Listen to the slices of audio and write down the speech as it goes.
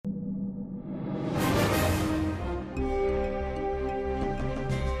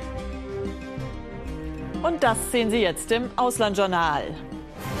Und das sehen Sie jetzt im Auslandjournal.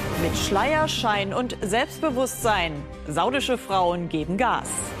 Mit Schleier, Schein und Selbstbewusstsein. Saudische Frauen geben Gas.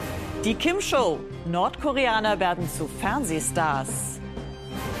 Die Kim-Show. Nordkoreaner werden zu Fernsehstars.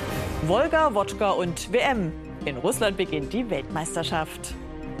 Wolga, Wodka und WM. In Russland beginnt die Weltmeisterschaft.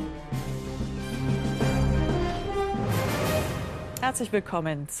 Herzlich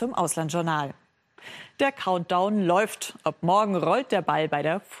willkommen zum Auslandjournal. Der Countdown läuft. Ab morgen rollt der Ball bei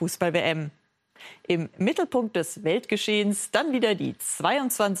der Fußball-WM. Im Mittelpunkt des Weltgeschehens dann wieder die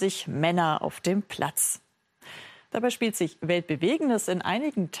 22 Männer auf dem Platz. Dabei spielt sich Weltbewegendes in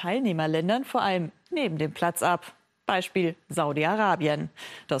einigen Teilnehmerländern vor allem neben dem Platz ab. Beispiel Saudi-Arabien,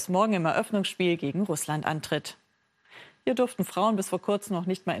 das morgen im Eröffnungsspiel gegen Russland antritt. Hier durften Frauen bis vor kurzem noch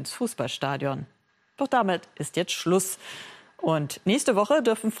nicht mal ins Fußballstadion. Doch damit ist jetzt Schluss. Und nächste Woche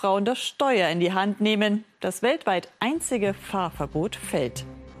dürfen Frauen das Steuer in die Hand nehmen. Das weltweit einzige Fahrverbot fällt.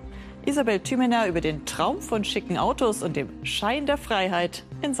 Isabel Tümener über den Traum von schicken Autos und dem Schein der Freiheit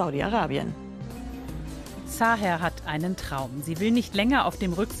in Saudi-Arabien. Saher hat einen Traum. Sie will nicht länger auf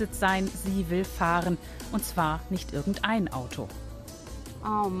dem Rücksitz sein, sie will fahren. Und zwar nicht irgendein Auto.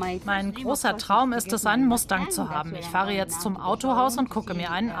 Mein großer Traum ist es, einen Mustang zu haben. Ich fahre jetzt zum Autohaus und gucke mir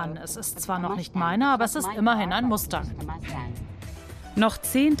einen an. Es ist zwar noch nicht meiner, aber es ist immerhin ein Mustang. Noch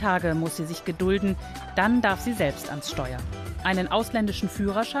 10 Tage muss sie sich gedulden, dann darf sie selbst ans Steuer. Einen ausländischen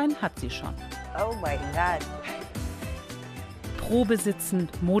Führerschein hat sie schon. Oh my God. Probe sitzen,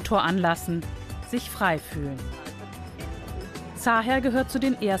 Motor anlassen, sich frei fühlen. Saher gehört zu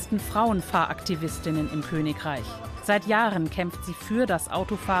den ersten Frauenfahraktivistinnen im Königreich. Seit Jahren kämpft sie für das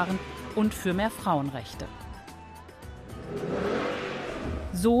Autofahren und für mehr Frauenrechte.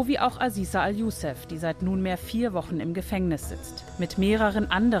 So wie auch Aziza Al-Youssef, die seit nunmehr 4 Wochen im Gefängnis sitzt. Mit mehreren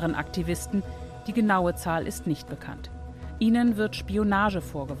anderen Aktivisten. Die genaue Zahl ist nicht bekannt. Ihnen wird Spionage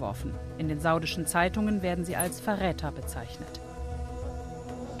vorgeworfen. In den saudischen Zeitungen werden sie als Verräter bezeichnet.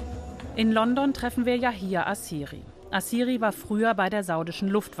 In London treffen wir Yahia Assiri. Assiri war früher bei der saudischen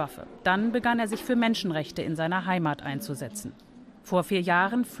Luftwaffe. Dann begann er sich für Menschenrechte in seiner Heimat einzusetzen. Vor 4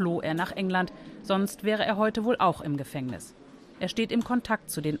 Jahren floh er nach England, sonst wäre er heute wohl auch im Gefängnis. Er steht im Kontakt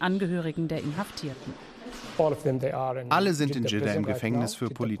zu den Angehörigen der Inhaftierten. Alle sind in Jeddah im Gefängnis für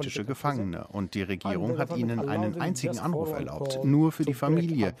politische Gefangene und die Regierung hat ihnen einen einzigen Anruf erlaubt, nur für die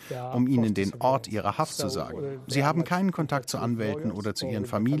Familie, um ihnen den Ort ihrer Haft zu sagen. Sie haben keinen Kontakt zu Anwälten oder zu ihren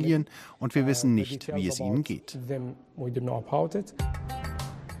Familien und wir wissen nicht, wie es ihnen geht.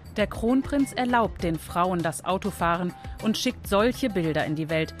 Der Kronprinz erlaubt den Frauen das Autofahren und schickt solche Bilder in die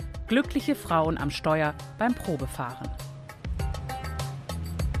Welt. Glückliche Frauen am Steuer beim Probefahren.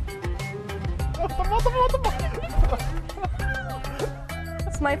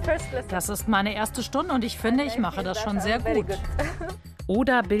 Das ist meine erste Stunde und ich finde, ich mache das schon sehr gut.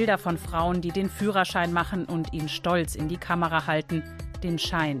 Oder Bilder von Frauen, die den Führerschein machen und ihn stolz in die Kamera halten, den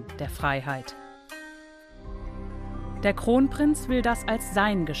Schein der Freiheit. Der Kronprinz will das als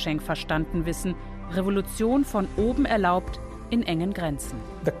sein Geschenk verstanden wissen. Revolution von oben erlaubt, in engen Grenzen.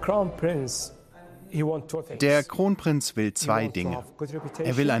 Der Kronprinz will 2 Dinge.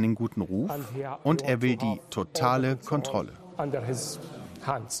 Er will einen guten Ruf und er will die totale Kontrolle.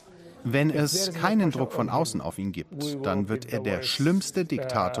 Wenn es keinen Druck von außen auf ihn gibt, dann wird er der schlimmste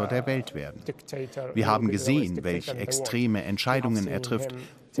Diktator der Welt werden. Wir haben gesehen, welche extreme Entscheidungen er trifft,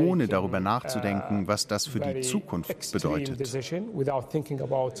 ohne darüber nachzudenken, was das für die Zukunft bedeutet.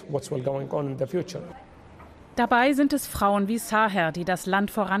 Dabei sind es Frauen wie Saher, die das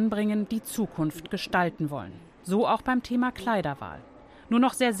Land voranbringen, die Zukunft gestalten wollen. So auch beim Thema Kleiderwahl. Nur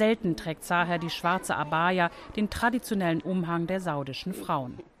noch sehr selten trägt Saher die schwarze Abaya, den traditionellen Umhang der saudischen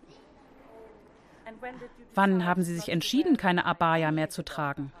Frauen. Wann haben Sie sich entschieden, keine Abaya mehr zu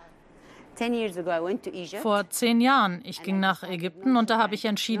tragen? Vor 10 Jahren. Ich ging nach Ägypten und da habe ich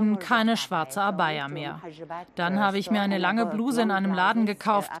entschieden, keine schwarze Abaya mehr. Dann habe ich mir eine lange Bluse in einem Laden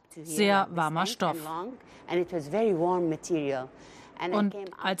gekauft, sehr warmer Stoff. Und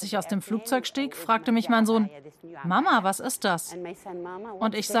als ich aus dem Flugzeug stieg, fragte mich mein Sohn, Mama, was ist das?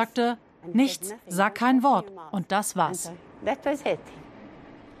 Und ich sagte, nichts, sag kein Wort. Und das war's.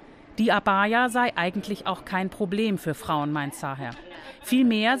 Die Abaya sei eigentlich auch kein Problem für Frauen, meint Saher.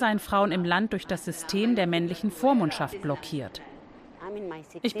 Vielmehr seien Frauen im Land durch das System der männlichen Vormundschaft blockiert.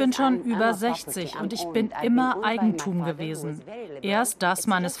 Ich bin schon über 60 und ich bin immer Eigentum gewesen. Erst das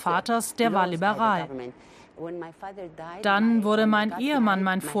meines Vaters, der war liberal. Dann wurde mein Ehemann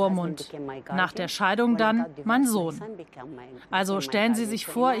mein Vormund. Nach der Scheidung dann mein Sohn. Also stellen Sie sich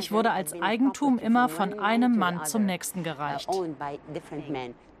vor, ich wurde als Eigentum immer von einem Mann zum nächsten gereicht.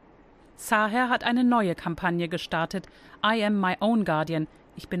 Saher hat eine neue Kampagne gestartet. I am my own guardian.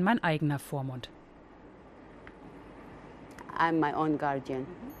 Ich bin mein eigener Vormund. I'm my own guardian.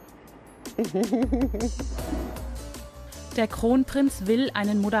 Der Kronprinz will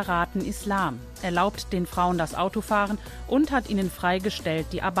einen moderaten Islam, erlaubt den Frauen das Autofahren und hat ihnen freigestellt,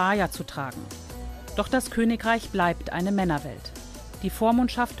 die Abaya zu tragen. Doch das Königreich bleibt eine Männerwelt. Die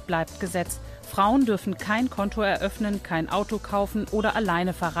Vormundschaft bleibt Gesetz. Frauen dürfen kein Konto eröffnen, kein Auto kaufen oder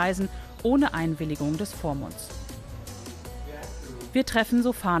alleine verreisen, ohne Einwilligung des Vormunds. Wir treffen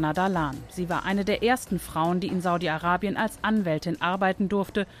Sofana Dalan. Sie war eine der ersten Frauen, die in Saudi-Arabien als Anwältin arbeiten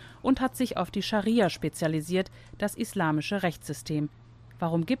durfte und hat sich auf die Scharia spezialisiert, das islamische Rechtssystem.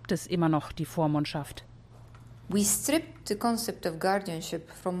 Warum gibt es immer noch die Vormundschaft? We stripped the concept of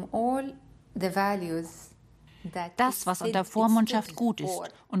guardianship from all the values. Das, was unter Vormundschaft gut ist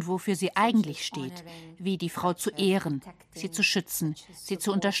und wofür sie eigentlich steht, wie die Frau zu ehren, sie zu schützen, sie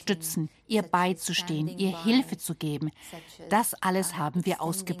zu unterstützen, ihr beizustehen, ihr Hilfe zu geben, das alles haben wir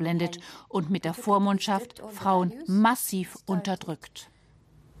ausgeblendet und mit der Vormundschaft Frauen massiv unterdrückt.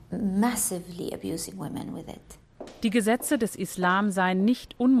 Die Gesetze des Islam seien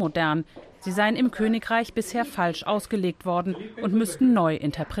nicht unmodern, sie seien im Königreich bisher falsch ausgelegt worden und müssten neu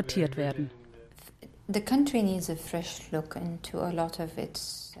interpretiert werden.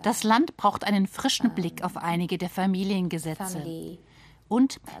 Das Land braucht einen frischen Blick auf einige der Familiengesetze.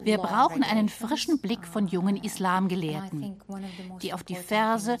 Und wir brauchen einen frischen Blick von jungen Islamgelehrten, die auf die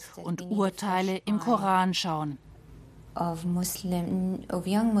Verse und Urteile im Koran schauen. Of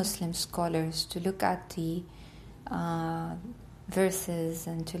young Muslim scholars to look at the verses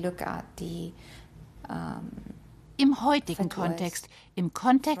and to look at the im heutigen Kontext, im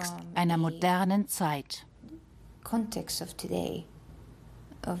Kontext einer modernen Zeit. Context of today,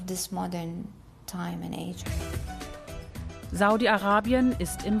 of this modern time and age. Saudi-Arabien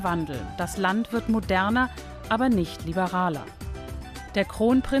ist im Wandel. Das Land wird moderner, aber nicht liberaler. Der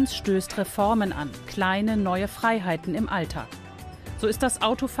Kronprinz stößt Reformen an, kleine neue Freiheiten im Alltag. So ist das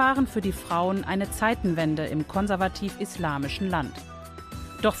Autofahren für die Frauen eine Zeitenwende im konservativ-islamischen Land.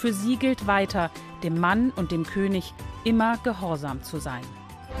 Doch für sie gilt weiter, dem Mann und dem König immer gehorsam zu sein.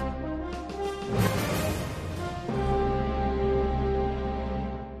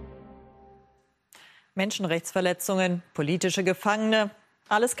 Menschenrechtsverletzungen, politische Gefangene,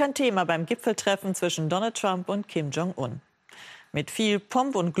 alles kein Thema beim Gipfeltreffen zwischen Donald Trump und Kim Jong-un. Mit viel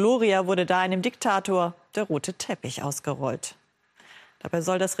Pomp und Gloria wurde da einem Diktator der rote Teppich ausgerollt. Dabei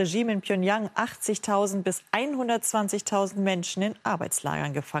soll das Regime in Pjöngjang 80.000 bis 120.000 Menschen in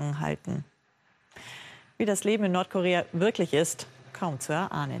Arbeitslagern gefangen halten. Wie das Leben in Nordkorea wirklich ist, kaum zu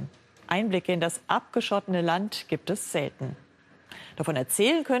erahnen. Einblicke in das abgeschottene Land gibt es selten. Davon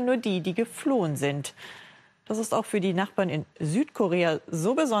erzählen können nur die, die geflohen sind. Das ist auch für die Nachbarn in Südkorea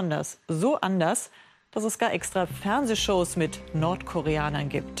so besonders, so anders, dass es gar extra Fernsehshows mit Nordkoreanern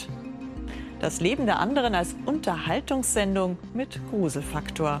gibt. Das Leben der anderen als Unterhaltungssendung mit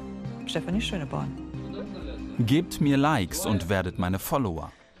Gruselfaktor. Stefanie Schöneborn. Gebt mir Likes und werdet meine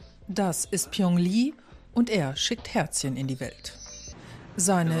Follower. Das ist Pyong Lee und er schickt Herzchen in die Welt.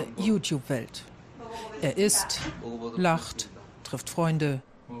 Seine YouTube-Welt. Er isst, lacht, trifft Freunde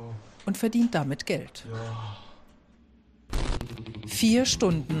und verdient damit Geld. 4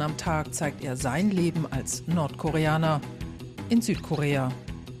 Stunden am Tag zeigt er sein Leben als Nordkoreaner in Südkorea.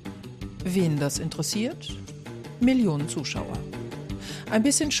 Wen das interessiert? Millionen Zuschauer. Ein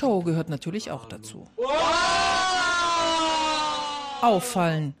bisschen Show gehört natürlich auch dazu.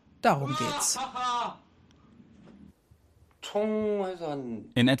 Auffallen, darum geht's.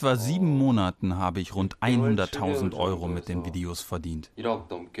 In etwa 7 Monaten habe ich rund 100.000 Euro mit den Videos verdient.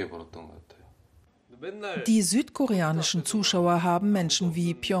 Die südkoreanischen Zuschauer haben Menschen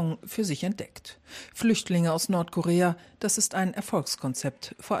wie Pyong für sich entdeckt. Flüchtlinge aus Nordkorea, das ist ein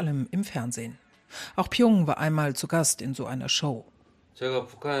Erfolgskonzept, vor allem im Fernsehen. Auch Pyong war einmal zu Gast in so einer Show.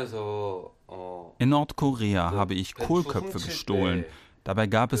 In Nordkorea habe ich Kohlköpfe gestohlen. Dabei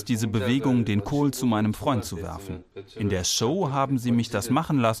gab es diese Bewegung, den Kohl zu meinem Freund zu werfen. In der Show haben sie mich das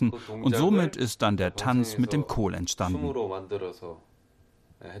machen lassen und somit ist dann der Tanz mit dem Kohl entstanden.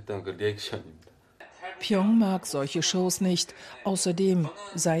 Pyong mag solche Shows nicht. Außerdem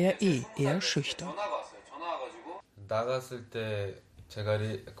sei er eher schüchtern.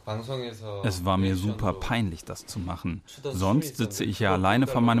 Es war mir super peinlich, das zu machen. Sonst sitze ich ja alleine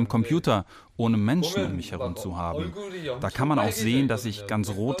vor meinem Computer, ohne Menschen um mich herum zu haben. Da kann man auch sehen, dass ich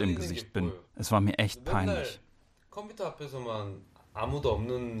ganz rot im Gesicht bin. Es war mir echt peinlich.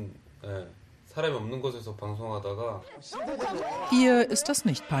 Ihr ist das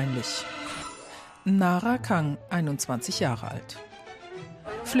nicht peinlich. Nara Kang, 21 Jahre alt.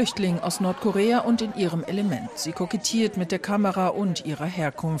 Flüchtling aus Nordkorea und in ihrem Element. Sie kokettiert mit der Kamera und ihrer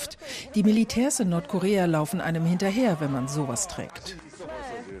Herkunft. Die Militärs in Nordkorea laufen einem hinterher, wenn man sowas trägt.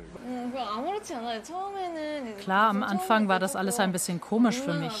 Klar, am Anfang war das alles ein bisschen komisch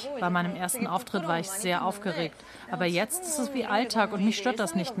für mich. Bei meinem ersten Auftritt war ich sehr aufgeregt. Aber jetzt ist es wie Alltag und mich stört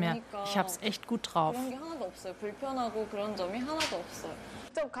das nicht mehr. Ich hab's echt gut drauf.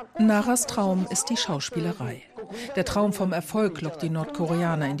 Naras Traum ist die Schauspielerei. Der Traum vom Erfolg lockt die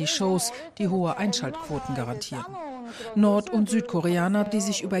Nordkoreaner in die Shows, die hohe Einschaltquoten garantieren. Nord- und Südkoreaner, die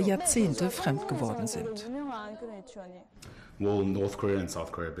sich über Jahrzehnte fremd geworden sind.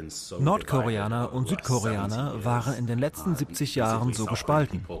 Nordkoreaner und Südkoreaner waren in den letzten 70 Jahren so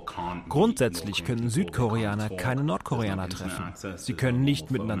gespalten. Grundsätzlich können Südkoreaner keine Nordkoreaner treffen. Sie können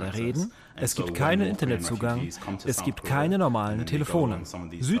nicht miteinander reden, es gibt keinen Internetzugang, es gibt keine normalen Telefone.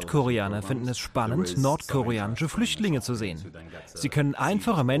 Südkoreaner finden es spannend, nordkoreanische Flüchtlinge zu sehen. Sie können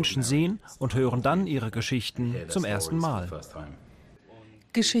einfache Menschen sehen und hören dann ihre Geschichten zum ersten Mal.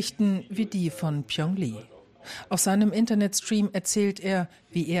 Geschichten wie die von Pyong Lee. Auf seinem Internetstream erzählt er,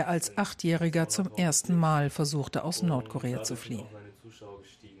 wie er als 8-Jähriger zum ersten Mal versuchte, aus Nordkorea zu fliehen.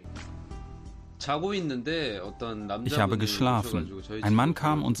 Ich habe geschlafen. Ein Mann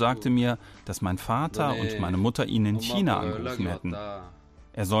kam und sagte mir, dass mein Vater und meine Mutter ihn in China angerufen hätten.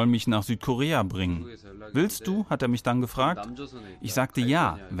 Er soll mich nach Südkorea bringen. Willst du? Hat er mich dann gefragt. Ich sagte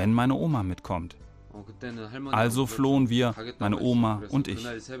ja, wenn meine Oma mitkommt. Also flohen wir, meine Oma und ich.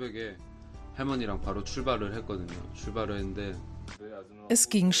 Es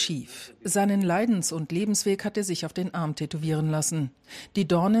ging schief. Seinen Leidens- und Lebensweg hat er sich auf den Arm tätowieren lassen. Die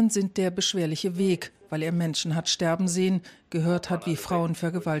Dornen sind der beschwerliche Weg, weil er Menschen hat sterben sehen, gehört hat, wie Frauen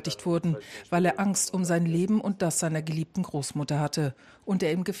vergewaltigt wurden, weil er Angst um sein Leben und das seiner geliebten Großmutter hatte und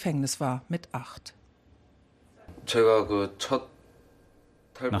er im Gefängnis war mit 8.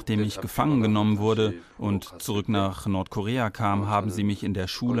 Nachdem ich gefangen genommen wurde und zurück nach Nordkorea kam, haben sie mich in der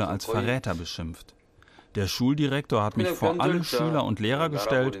Schule als Verräter beschimpft. Der Schuldirektor hat mich vor alle Schüler und Lehrer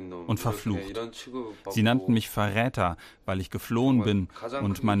gestellt und verflucht. Sie nannten mich Verräter, weil ich geflohen bin,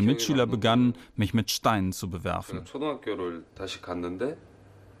 und meine Mitschüler begannen, mich mit Steinen zu bewerfen.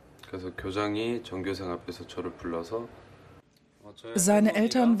 Seine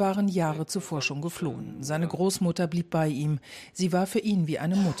Eltern waren Jahre zuvor schon geflohen. Seine Großmutter blieb bei ihm. Sie war für ihn wie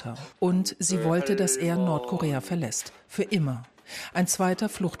eine Mutter. Und sie wollte, dass er Nordkorea verlässt. Für immer. Ein zweiter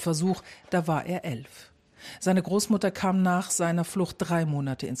Fluchtversuch, da war er 11. Seine Großmutter kam nach seiner Flucht 3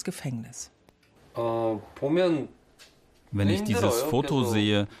 Monate ins Gefängnis. Wenn ich dieses Foto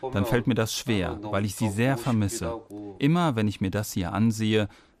sehe, dann fällt mir das schwer, weil ich sie sehr vermisse. Immer wenn ich mir das hier ansehe,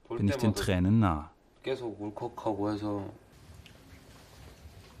 bin ich den Tränen nah.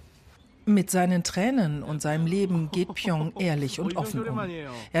 Mit seinen Tränen und seinem Leben geht Pyong ehrlich und offen um.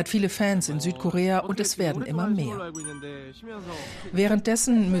 Er hat viele Fans in Südkorea und es werden immer mehr.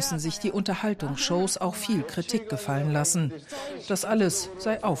 Währenddessen müssen sich die Unterhaltungsshows auch viel Kritik gefallen lassen. Das alles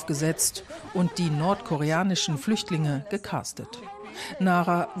sei aufgesetzt und die nordkoreanischen Flüchtlinge gecastet.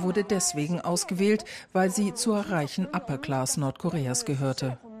 Nara wurde deswegen ausgewählt, weil sie zur reichen Upper Class Nordkoreas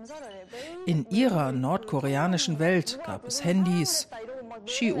gehörte. In ihrer nordkoreanischen Welt gab es Handys,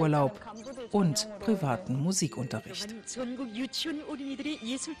 Skiurlaub und privaten Musikunterricht.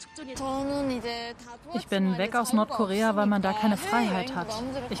 Ich bin weg aus Nordkorea, weil man da keine Freiheit hat.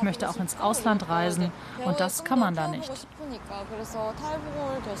 Ich möchte auch ins Ausland reisen und das kann man da nicht.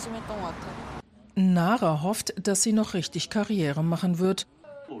 Nara hofft, dass sie noch richtig Karriere machen wird.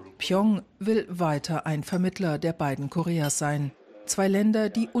 Pyong will weiter ein Vermittler der beiden Koreas sein. 2 Länder,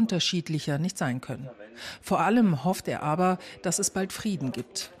 die unterschiedlicher nicht sein können. Vor allem hofft er aber, dass es bald Frieden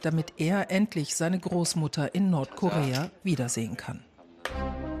gibt, damit er endlich seine Großmutter in Nordkorea wiedersehen kann.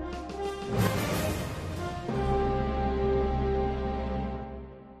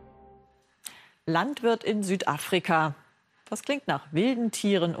 Landwirt in Südafrika. Das klingt nach wilden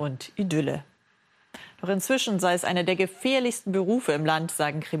Tieren und Idylle. Doch inzwischen sei es einer der gefährlichsten Berufe im Land,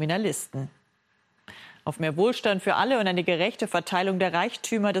 sagen Kriminalisten. Auf mehr Wohlstand für alle und eine gerechte Verteilung der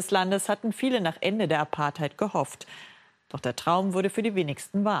Reichtümer des Landes hatten viele nach Ende der Apartheid gehofft. Doch der Traum wurde für die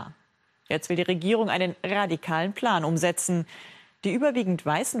wenigsten wahr. Jetzt will die Regierung einen radikalen Plan umsetzen. Die überwiegend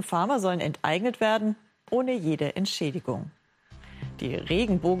weißen Farmer sollen enteignet werden, ohne jede Entschädigung. Die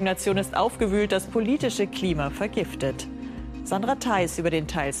Regenbogennation ist aufgewühlt, das politische Klima vergiftet. Sandra Theis über den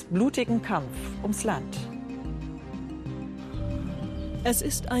teils blutigen Kampf ums Land. Es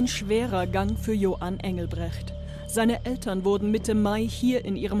ist ein schwerer Gang für Johann Engelbrecht. Seine Eltern wurden Mitte Mai hier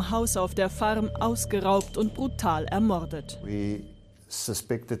in ihrem Haus auf der Farm ausgeraubt und brutal ermordet.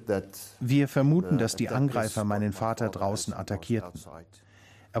 Wir vermuten, dass die Angreifer meinen Vater draußen attackierten.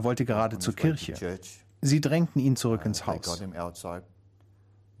 Er wollte gerade zur Kirche. Sie drängten ihn zurück ins Haus.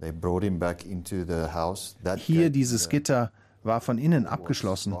 Hier, dieses Gitter war von innen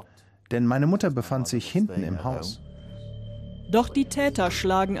abgeschlossen, denn meine Mutter befand sich hinten im Haus. Doch die Täter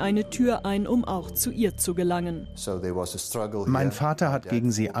schlagen eine Tür ein, um auch zu ihr zu gelangen. Mein Vater hat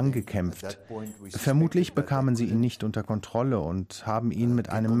gegen sie angekämpft. Vermutlich bekamen sie ihn nicht unter Kontrolle und haben ihn mit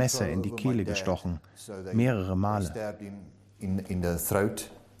einem Messer in die Kehle gestochen. Mehrere Male.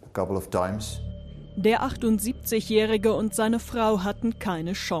 Der 78-Jährige und seine Frau hatten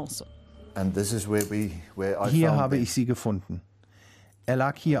keine Chance. Hier habe ich sie gefunden. Er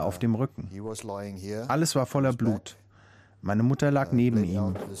lag hier auf dem Rücken. Alles war voller Blut. Meine Mutter lag neben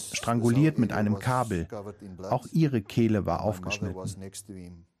ihm, stranguliert mit einem Kabel. Auch ihre Kehle war aufgeschnitten.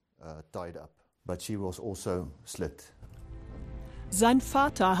 Sein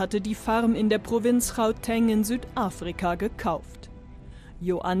Vater hatte die Farm in der Provinz Gauteng in Südafrika gekauft.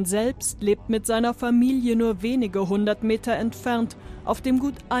 Joan selbst lebt mit seiner Familie nur wenige 100 Meter entfernt auf dem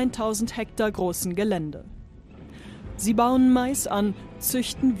gut 1000 Hektar großen Gelände. Sie bauen Mais an,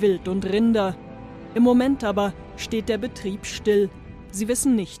 züchten Wild und Rinder. Im Moment aber steht der Betrieb still. Sie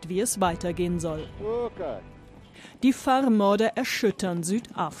wissen nicht, wie es weitergehen soll. Die Farmmorde erschüttern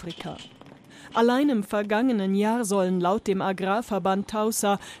Südafrika. Allein im vergangenen Jahr sollen laut dem Agrarverband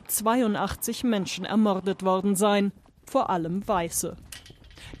Tausa 82 Menschen ermordet worden sein, vor allem Weiße.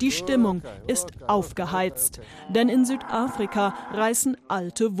 Die Stimmung ist aufgeheizt, denn in Südafrika reißen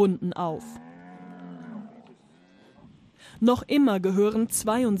alte Wunden auf. Noch immer gehören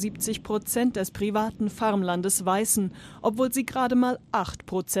 72% des privaten Farmlandes Weißen, obwohl sie gerade mal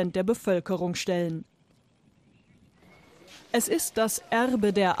 8% der Bevölkerung stellen. Es ist das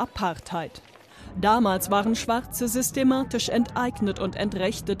Erbe der Apartheid. Damals waren Schwarze systematisch enteignet und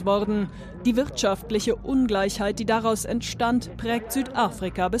entrechtet worden. Die wirtschaftliche Ungleichheit, die daraus entstand, prägt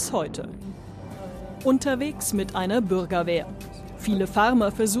Südafrika bis heute. Unterwegs mit einer Bürgerwehr. Viele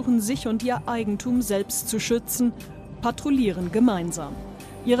Farmer versuchen sich und ihr Eigentum selbst zu schützen, patrouillieren gemeinsam.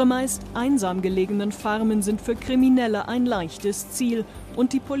 Ihre meist einsam gelegenen Farmen sind für Kriminelle ein leichtes Ziel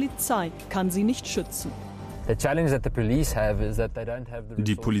und die Polizei kann sie nicht schützen.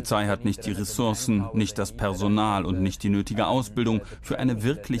 Die Polizei hat nicht die Ressourcen, nicht das Personal und nicht die nötige Ausbildung für eine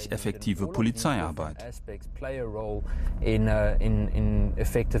wirklich effektive Polizeiarbeit.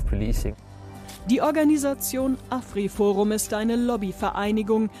 Die Organisation AfriForum ist eine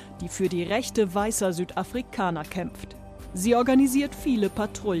Lobbyvereinigung, die für die Rechte weißer Südafrikaner kämpft. Sie organisiert viele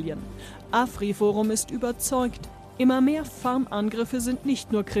Patrouillen. AfriForum ist überzeugt, immer mehr Farmangriffe sind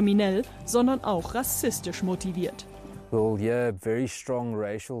nicht nur kriminell, sondern auch rassistisch motiviert.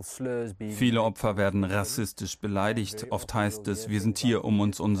 Viele Opfer werden rassistisch beleidigt. Oft heißt es, wir sind hier, um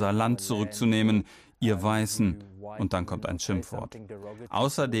uns unser Land zurückzunehmen, ihr Weißen. Und dann kommt ein Schimpfwort.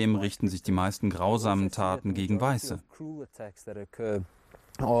 Außerdem richten sich die meisten grausamen Taten gegen Weiße.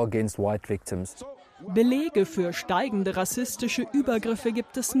 Belege für steigende rassistische Übergriffe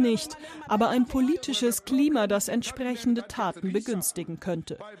gibt es nicht, aber ein politisches Klima, das entsprechende Taten begünstigen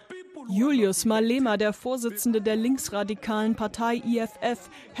könnte. Julius Malema, der Vorsitzende der linksradikalen Partei IFF,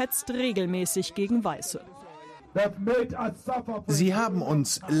 hetzt regelmäßig gegen Weiße. Sie haben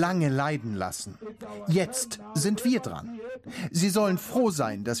uns lange leiden lassen. Jetzt sind wir dran. Sie sollen froh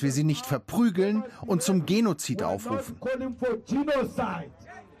sein, dass wir sie nicht verprügeln und zum Genozid aufrufen.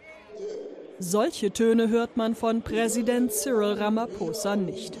 Solche Töne hört man von Präsident Cyril Ramaphosa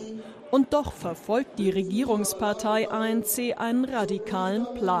nicht. Und doch verfolgt die Regierungspartei ANC einen radikalen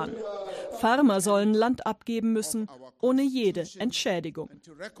Plan. Farmer sollen Land abgeben müssen, ohne jede Entschädigung.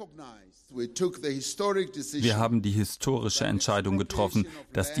 Wir haben die historische Entscheidung getroffen,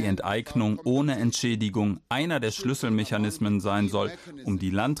 dass die Enteignung ohne Entschädigung einer der Schlüsselmechanismen sein soll, um die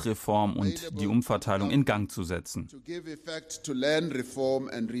Landreform und die Umverteilung in Gang zu setzen.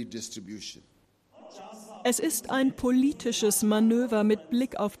 Es ist ein politisches Manöver mit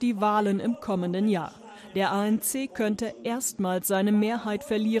Blick auf die Wahlen im kommenden Jahr. Der ANC könnte erstmals seine Mehrheit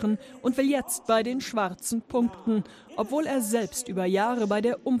verlieren und will jetzt bei den Schwarzen punkten, obwohl er selbst über Jahre bei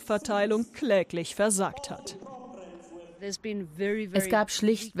der Umverteilung kläglich versagt hat. Es gab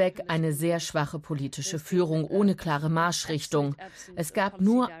schlichtweg eine sehr schwache politische Führung ohne klare Marschrichtung. Es gab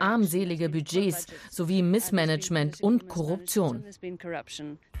nur armselige Budgets sowie Missmanagement und Korruption.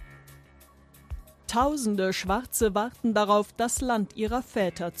 Tausende Schwarze warten darauf, das Land ihrer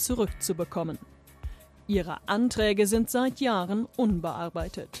Väter zurückzubekommen. Ihre Anträge sind seit Jahren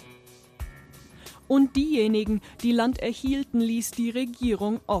unbearbeitet. Und diejenigen, die Land erhielten, ließ die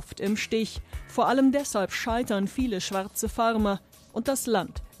Regierung oft im Stich. Vor allem deshalb scheitern viele schwarze Farmer und das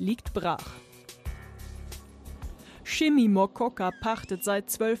Land liegt brach. Shimi Mokoka pachtet seit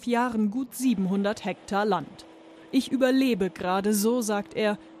 12 Jahren gut 700 Hektar Land. Ich überlebe gerade so, sagt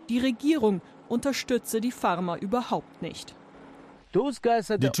er. Die Regierung unterstütze die Farmer überhaupt nicht.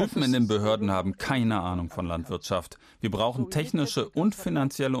 Die Typen in den Behörden haben keine Ahnung von Landwirtschaft. Wir brauchen technische und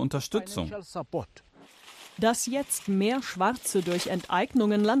finanzielle Unterstützung. Dass jetzt mehr Schwarze durch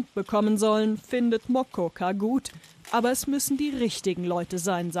Enteignungen Land bekommen sollen, findet Mokoka gut. Aber es müssen die richtigen Leute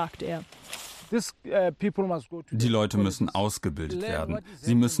sein, sagt er. Die Leute müssen ausgebildet werden.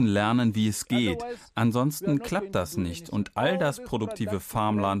 Sie müssen lernen, wie es geht. Ansonsten klappt das nicht und all das produktive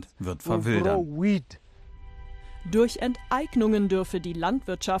Farmland wird verwildern. Durch Enteignungen dürfe die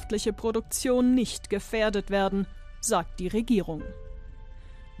landwirtschaftliche Produktion nicht gefährdet werden, sagt die Regierung.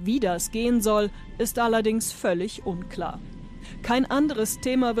 Wie das gehen soll, ist allerdings völlig unklar. Kein anderes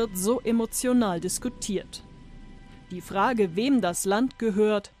Thema wird so emotional diskutiert. Die Frage, wem das Land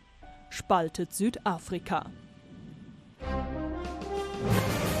gehört, spaltet Südafrika.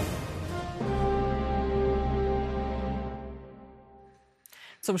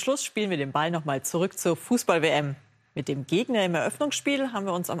 Zum Schluss spielen wir den Ball nochmal zurück zur Fußball-WM. Mit dem Gegner im Eröffnungsspiel haben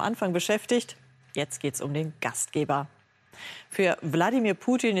wir uns am Anfang beschäftigt. Jetzt geht es um den Gastgeber. Für Wladimir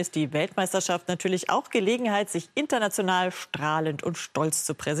Putin ist die Weltmeisterschaft natürlich auch Gelegenheit, sich international strahlend und stolz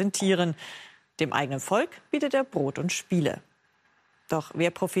zu präsentieren. Dem eigenen Volk bietet er Brot und Spiele. Doch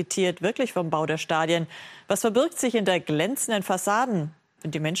wer profitiert wirklich vom Bau der Stadien? Was verbirgt sich hinter glänzenden Fassaden?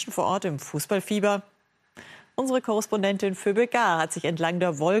 Sind die Menschen vor Ort im Fußballfieber? Unsere Korrespondentin Phoebe Gar hat sich entlang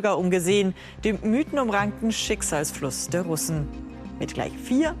der Wolga umgesehen, dem mythenumrankten Schicksalsfluss der Russen. Mit gleich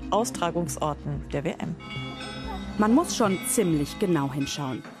 4 Austragungsorten der WM. Man muss schon ziemlich genau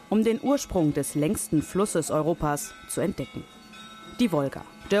hinschauen, um den Ursprung des längsten Flusses Europas zu entdecken. Die Wolga,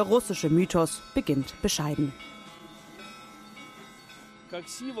 der russische Mythos, beginnt bescheiden.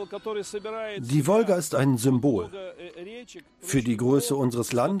 Die Wolga ist ein Symbol für die Größe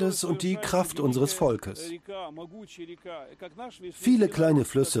unseres Landes und die Kraft unseres Volkes. Viele kleine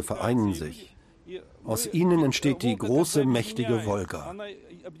Flüsse vereinen sich. Aus ihnen entsteht die große, mächtige Wolga.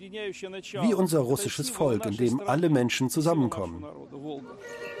 Wie unser russisches Volk, in dem alle Menschen zusammenkommen.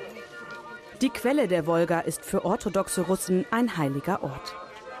 Die Quelle der Wolga ist für orthodoxe Russen ein heiliger Ort.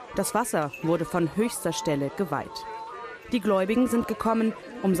 Das Wasser wurde von höchster Stelle geweiht. Die Gläubigen sind gekommen,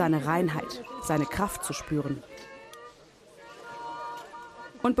 um seine Reinheit, seine Kraft zu spüren.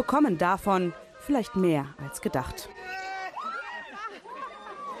 Und bekommen davon vielleicht mehr als gedacht.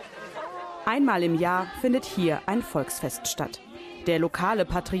 Einmal im Jahr findet hier ein Volksfest statt. Der lokale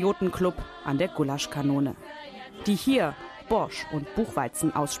Patriotenclub an der Gulaschkanone, die hier Borsch und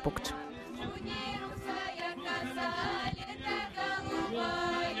Buchweizen ausspuckt.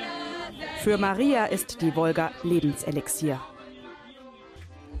 Für Maria ist die Wolga Lebenselixier.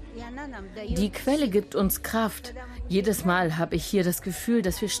 Die Quelle gibt uns Kraft. Jedes Mal habe ich hier das Gefühl,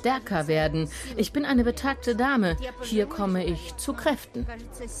 dass wir stärker werden. Ich bin eine betagte Dame. Hier komme ich zu Kräften.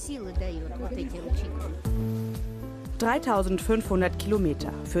 3500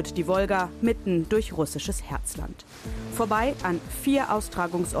 Kilometer führt die Wolga mitten durch russisches Herzland. Vorbei an 4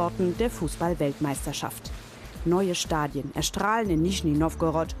 Austragungsorten der Fußball-Weltmeisterschaft. Neue Stadien erstrahlen in Nischni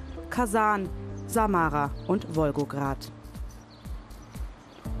Nowgorod, Kasan, Samara und Wolgograd.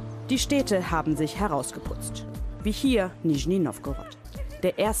 Die Städte haben sich herausgeputzt. Wie hier Nischni Nowgorod.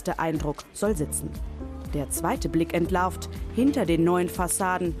 Der erste Eindruck soll sitzen. Der zweite Blick entlarvt, hinter den neuen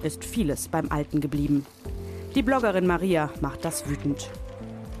Fassaden ist vieles beim Alten geblieben. Die Bloggerin Maria macht das wütend.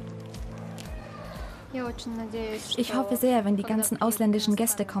 Ich hoffe sehr, wenn die ganzen ausländischen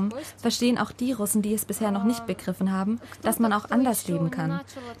Gäste kommen, verstehen auch die Russen, die es bisher noch nicht begriffen haben, dass man auch anders leben kann,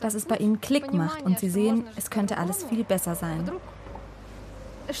 dass es bei ihnen Klick macht und sie sehen, es könnte alles viel besser sein.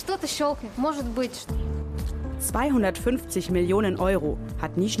 250 Millionen Euro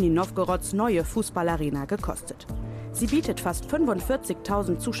hat Nischni Nowgorods neue Fußballarena gekostet. Sie bietet fast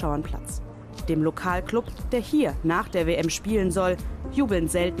 45.000 Zuschauern Platz. Dem Lokalclub, der hier nach der WM spielen soll, jubeln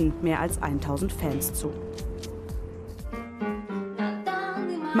selten mehr als 1000 Fans zu.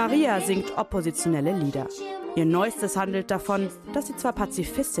 Maria singt oppositionelle Lieder. Ihr neuestes handelt davon, dass sie zwar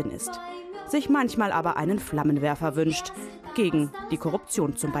Pazifistin ist, sich manchmal aber einen Flammenwerfer wünscht, gegen die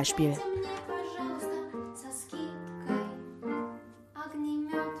Korruption zum Beispiel.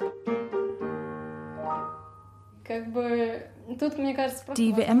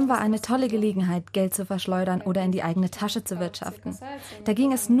 Die WM war eine tolle Gelegenheit, Geld zu verschleudern oder in die eigene Tasche zu wirtschaften. Da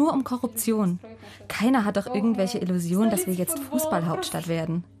ging es nur um Korruption. Keiner hat doch irgendwelche Illusionen, dass wir jetzt Fußballhauptstadt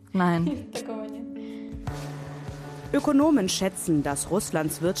werden. Nein. Ökonomen schätzen, dass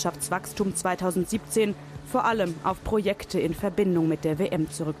Russlands Wirtschaftswachstum 2017 vor allem auf Projekte in Verbindung mit der WM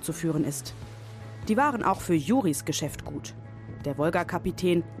zurückzuführen ist. Die waren auch für Juris Geschäft gut. Der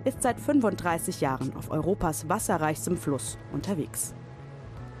Wolga-Kapitän ist seit 35 Jahren auf Europas wasserreichstem Fluss unterwegs.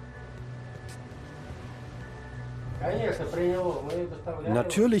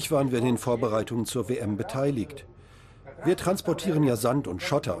 Natürlich waren wir in den Vorbereitungen zur WM beteiligt. Wir transportieren ja Sand und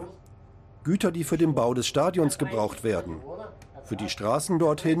Schotter. Güter, die für den Bau des Stadions gebraucht werden. Für die Straßen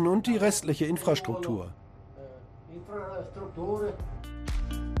dorthin und die restliche Infrastruktur.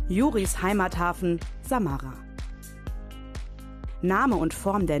 Juris Heimathafen Samara. Name und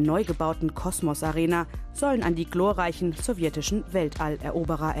Form der neu gebauten Kosmos Arena sollen an die glorreichen sowjetischen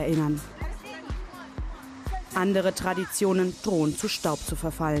Weltalleroberer erinnern. Andere Traditionen drohen zu Staub zu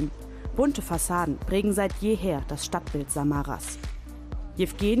verfallen. Bunte Fassaden prägen seit jeher das Stadtbild Samaras.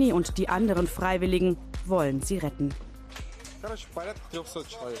 Jewgeni und die anderen Freiwilligen wollen sie retten.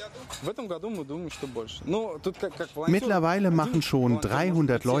 Mittlerweile machen schon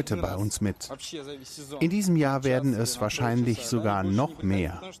 300 Leute bei uns mit. In diesem Jahr werden es wahrscheinlich sogar noch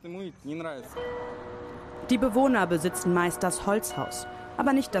mehr. Die Bewohner besitzen meist das Holzhaus,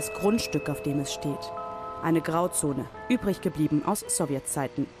 aber nicht das Grundstück, auf dem es steht. Eine Grauzone, übrig geblieben aus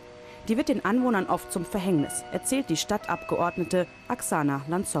Sowjetzeiten. Die wird den Anwohnern oft zum Verhängnis, erzählt die Stadtabgeordnete Oksana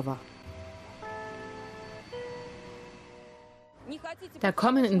Lanzowa. Da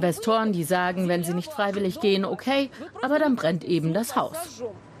kommen Investoren, die sagen, wenn sie nicht freiwillig gehen, okay, aber dann brennt eben das Haus.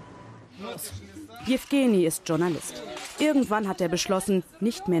 Jewgeni ist Journalist. Irgendwann hat er beschlossen,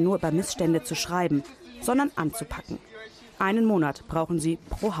 nicht mehr nur über Missstände zu schreiben, sondern anzupacken. 1 Monat brauchen sie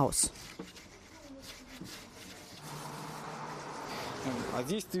pro Haus.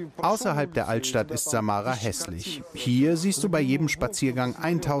 Außerhalb der Altstadt ist Samara hässlich. Hier siehst du bei jedem Spaziergang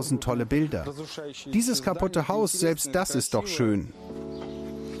 1000 tolle Bilder. Dieses kaputte Haus, selbst das ist doch schön.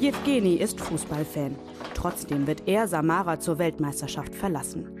 Jewgeni ist Fußballfan. Trotzdem wird er Samara zur Weltmeisterschaft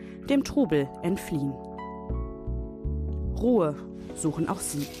verlassen, dem Trubel entfliehen. Ruhe suchen auch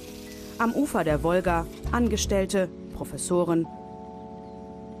sie. Am Ufer der Wolga Angestellte, Professoren,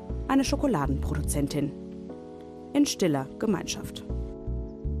 eine Schokoladenproduzentin. In stiller Gemeinschaft.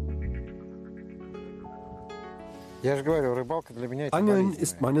 Angeln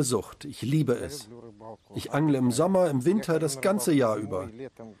ist meine Sucht. Ich liebe es. Ich angle im Sommer, im Winter, das ganze Jahr über.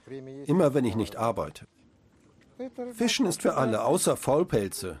 Immer wenn ich nicht arbeite. Fischen ist für alle, außer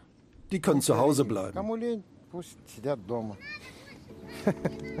Faulpelze. Die können zu Hause bleiben.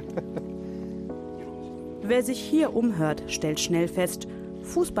 Wer sich hier umhört, stellt schnell fest,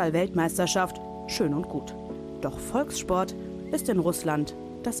 Fußball-Weltmeisterschaft, schön und gut. Doch Volkssport ist in Russland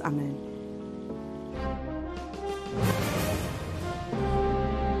das Angeln.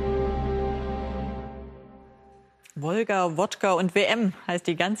 Wolga, Wodka und WM heißt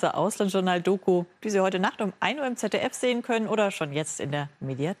die ganze Auslandsjournal-Doku, die Sie heute Nacht um 1 Uhr im ZDF sehen können oder schon jetzt in der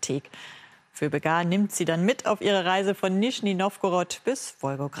Mediathek. Für Begar nimmt sie dann mit auf ihre Reise von Nischni Nowgorod bis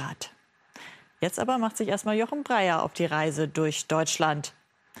Wolgograd. Jetzt aber macht sich erstmal Jochen Breyer auf die Reise durch Deutschland.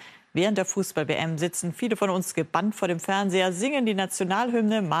 Während der Fußball-WM sitzen viele von uns gebannt vor dem Fernseher, singen die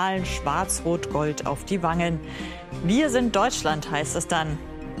Nationalhymne, malen Schwarz-Rot-Gold auf die Wangen. Wir sind Deutschland, heißt es dann.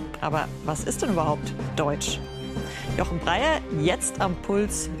 Aber was ist denn überhaupt Deutsch? Jochen Breyer, jetzt am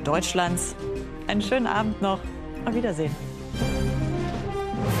Puls Deutschlands. Einen schönen Abend noch. Auf Wiedersehen.